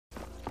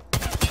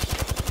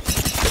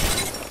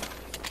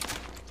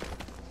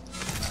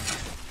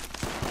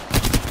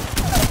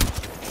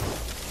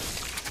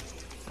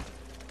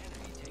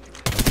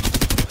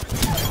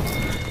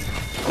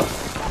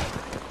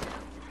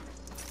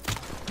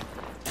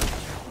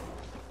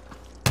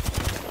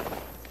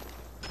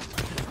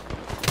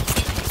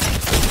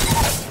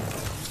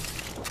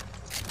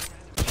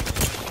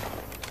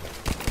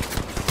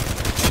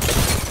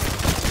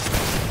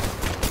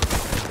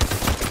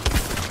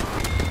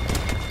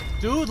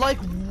like,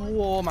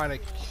 whoa, my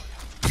like,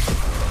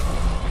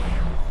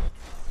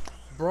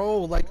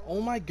 bro, like,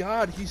 oh my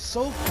god, he's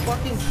so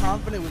fucking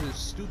confident with his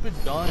stupid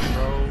gun,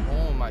 bro.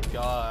 Oh my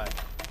god.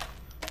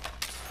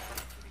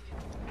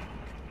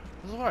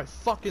 This is what I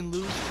fucking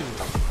lose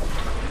to. I'm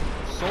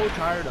so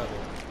tired of it.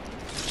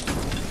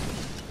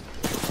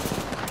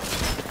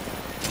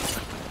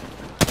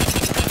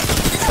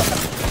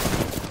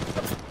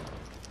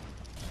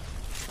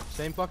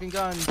 Same fucking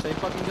gun,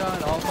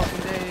 all fucking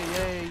day,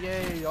 yay,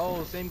 yay,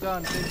 oh, same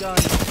gun, same gun.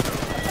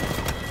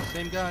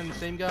 Same gun,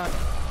 same gun.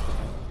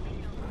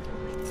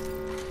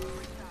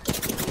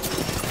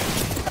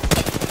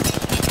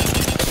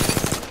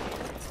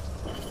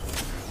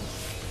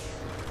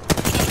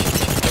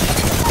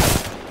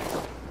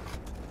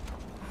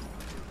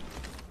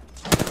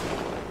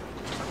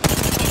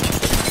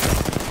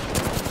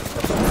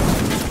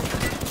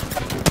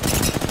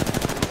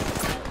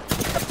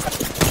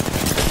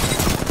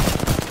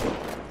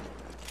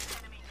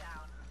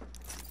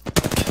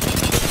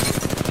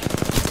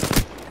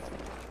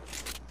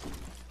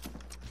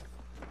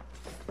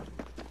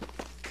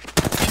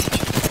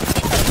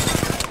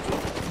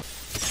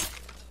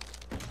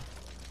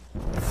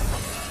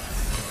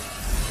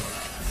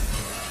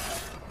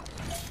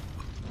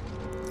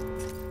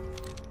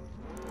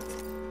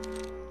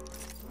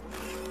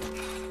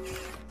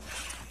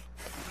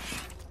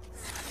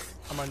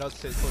 How my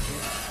nuts taste, pussy?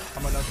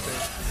 How my nuts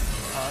taste?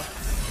 Huh?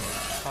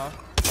 Huh?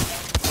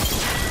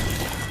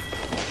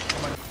 How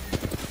my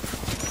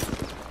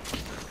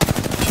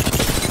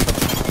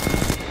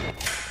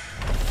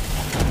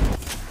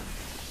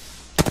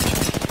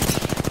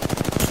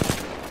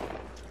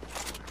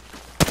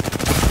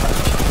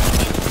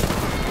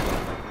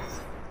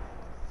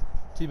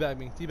teabag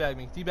me, teabag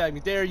me, teabag me.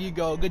 There you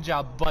go. Good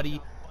job,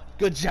 buddy.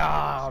 Good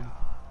job.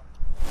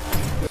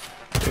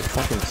 You're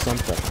fucking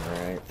something,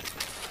 right?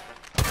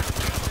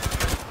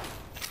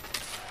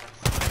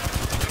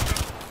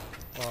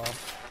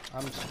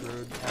 I'm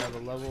screwed. I have a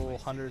level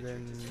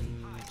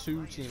 102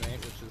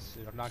 teammate, which is,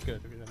 you know, not good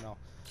if you didn't know.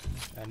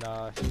 And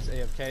he's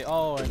AFK.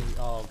 Oh, and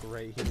oh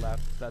great, he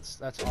left.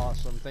 That's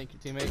awesome. Thank you,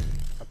 teammate.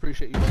 I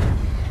appreciate you.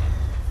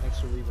 Thanks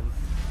for leaving.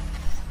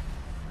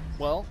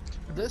 Well,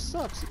 this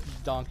sucks,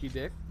 donkey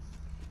dick.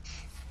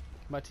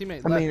 My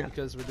teammate left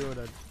because we're doing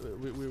a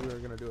we were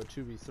gonna do a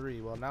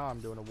 2v3. Well, now I'm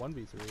doing a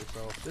 1v3.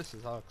 So this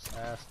sucks,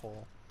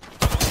 asshole.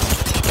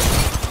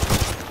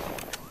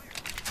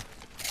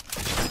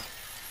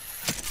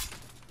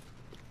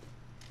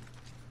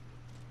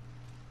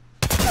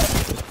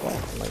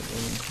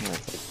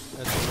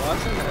 It's a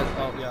Watson.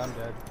 Oh yeah, I'm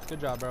dead. Good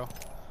job, bro.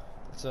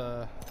 It's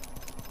a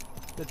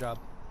good job.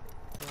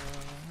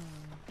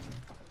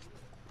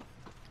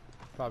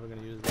 Probably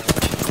gonna use that.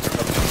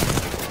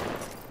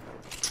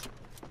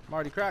 I'm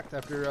already cracked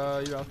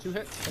after you know, 2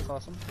 hits. That's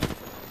awesome.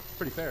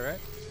 Pretty fair, right?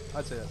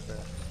 I'd say that's fair.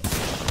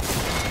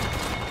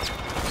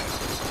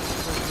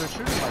 They're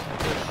shooting like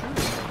they're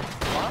shooting.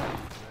 Why?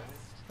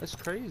 That's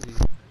crazy.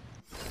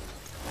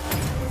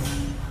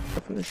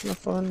 Definition of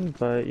fun,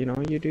 but you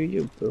know, you do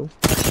you, boo.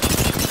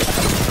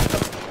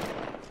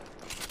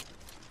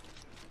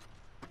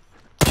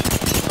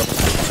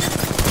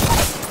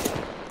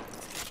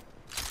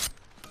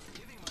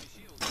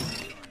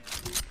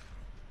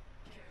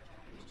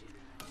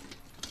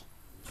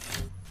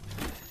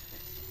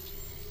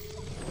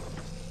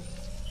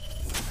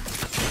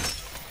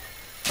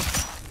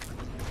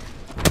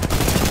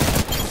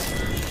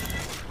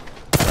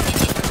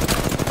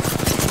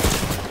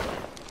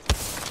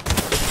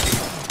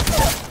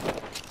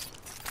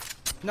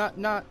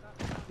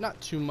 Not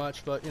too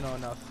much, but you know,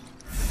 enough.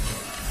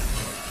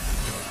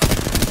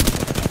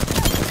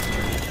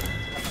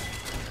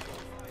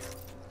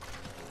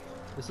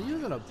 Is he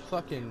using a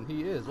fucking?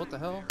 He is. What the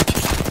hell?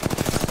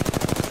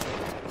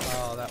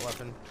 Oh, that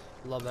weapon.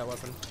 Love that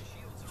weapon.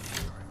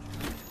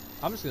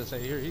 I'm just gonna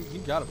say here, he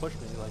gotta push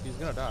me. Like he's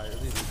gonna die.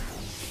 It's easy.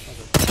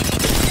 Okay.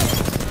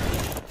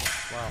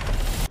 Wow.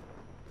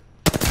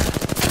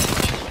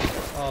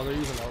 Oh, they're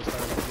using those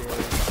kind of gear.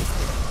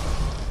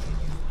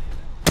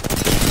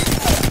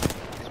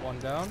 One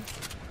down.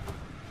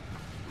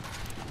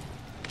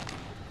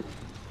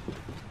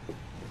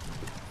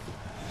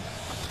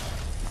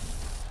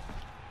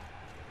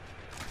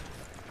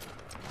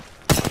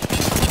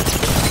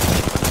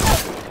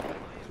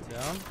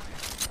 Down.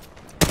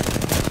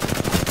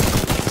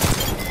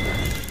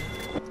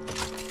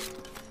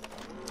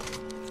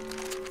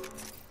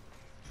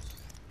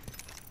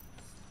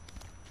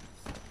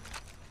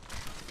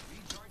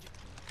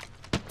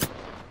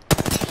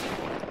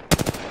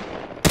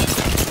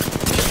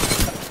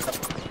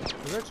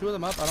 Is there 2 of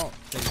them up? I don't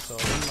think so.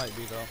 There might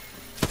be though.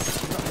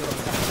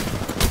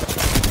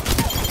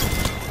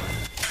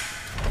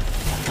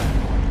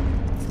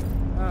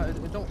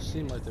 It don't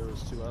seem like there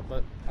was 2 up,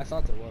 but I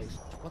thought there was.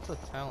 What's a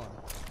talent?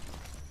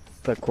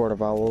 The Court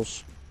of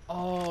Owls.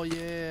 Oh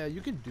yeah,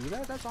 you can do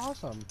that? That's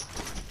awesome.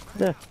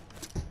 Yeah.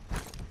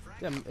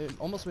 Yeah, it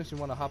almost makes me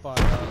want to hop on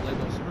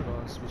Lego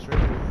Superbones to be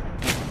straight.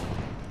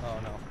 Oh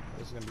no,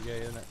 this is gonna be gay,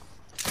 isn't it?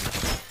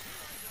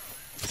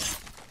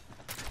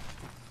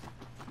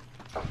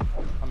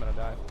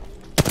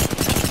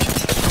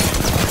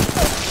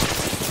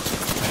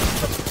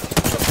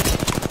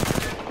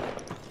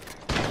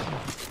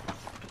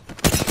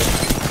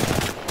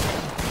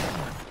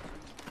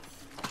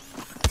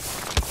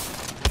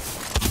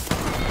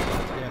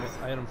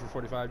 hit him for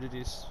 45.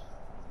 GG's.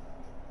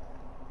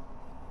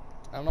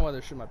 I don't know why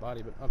they're shooting my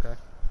body, but okay.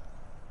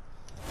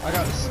 I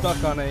got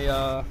stuck on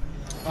a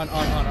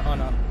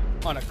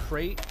on a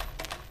crate,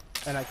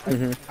 and I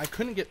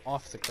couldn't get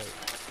off the crate.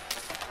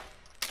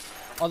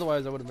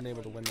 Otherwise, I would have been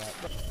able to win that.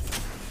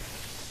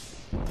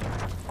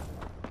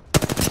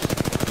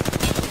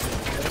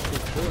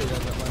 Really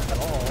doesn't land at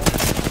all.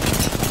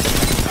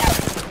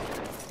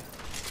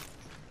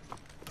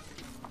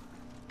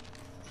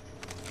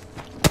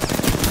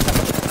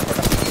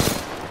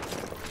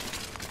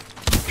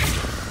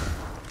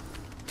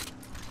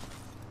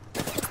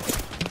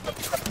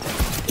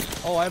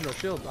 Oh, I have no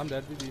shield. I'm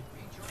dead. GG.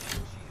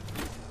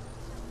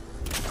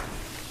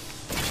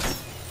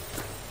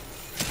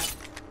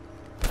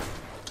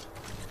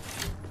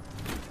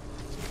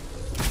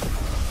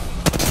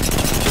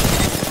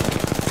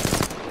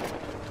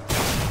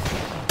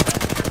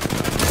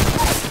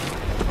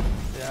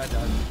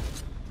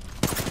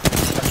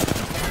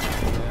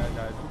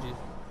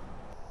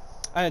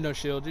 I had no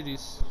shield,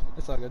 GG's.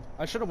 It's all good.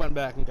 I should have went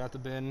back and got the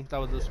bin. That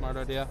was a smart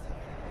idea.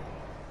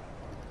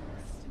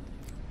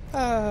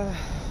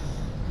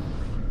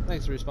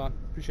 Thanks, Respawn.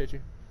 Appreciate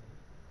you.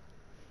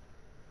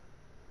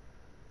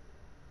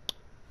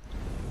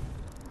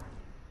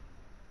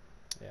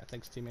 Yeah,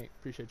 thanks, teammate.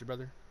 Appreciate you,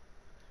 brother.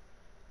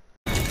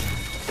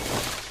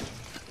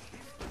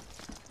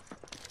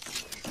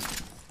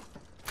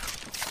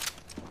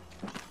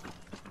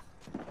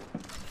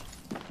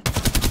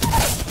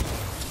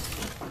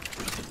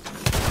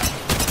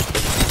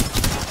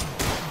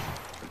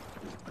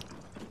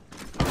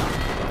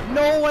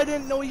 No, I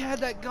didn't know he had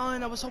that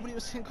gun. I was hoping he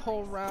was gonna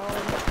go around.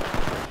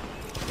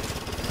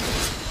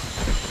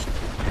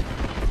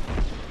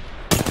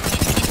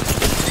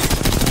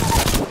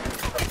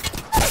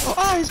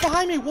 Oh, he's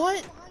behind me.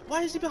 What?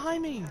 Why is he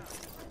behind me?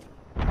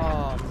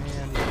 Oh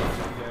man,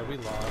 yeah, we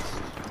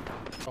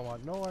lost. I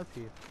want no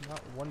RP, not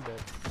one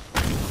bit.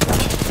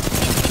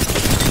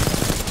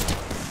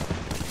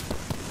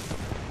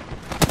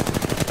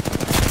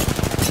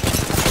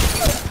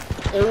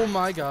 Oh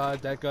my god,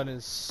 that gun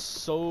is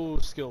so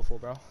skillful,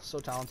 bro. So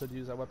talented to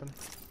use that weapon.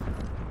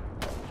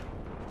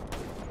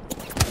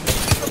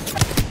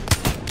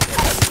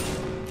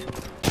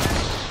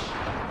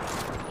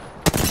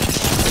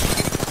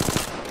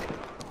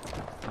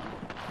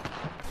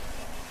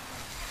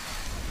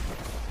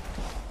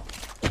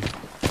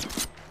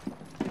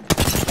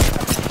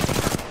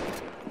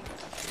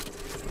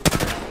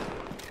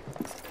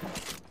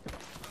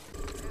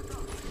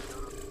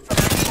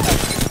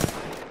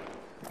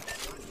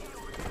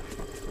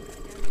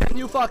 Can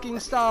you fucking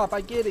stop?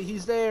 I get it,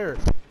 he's there.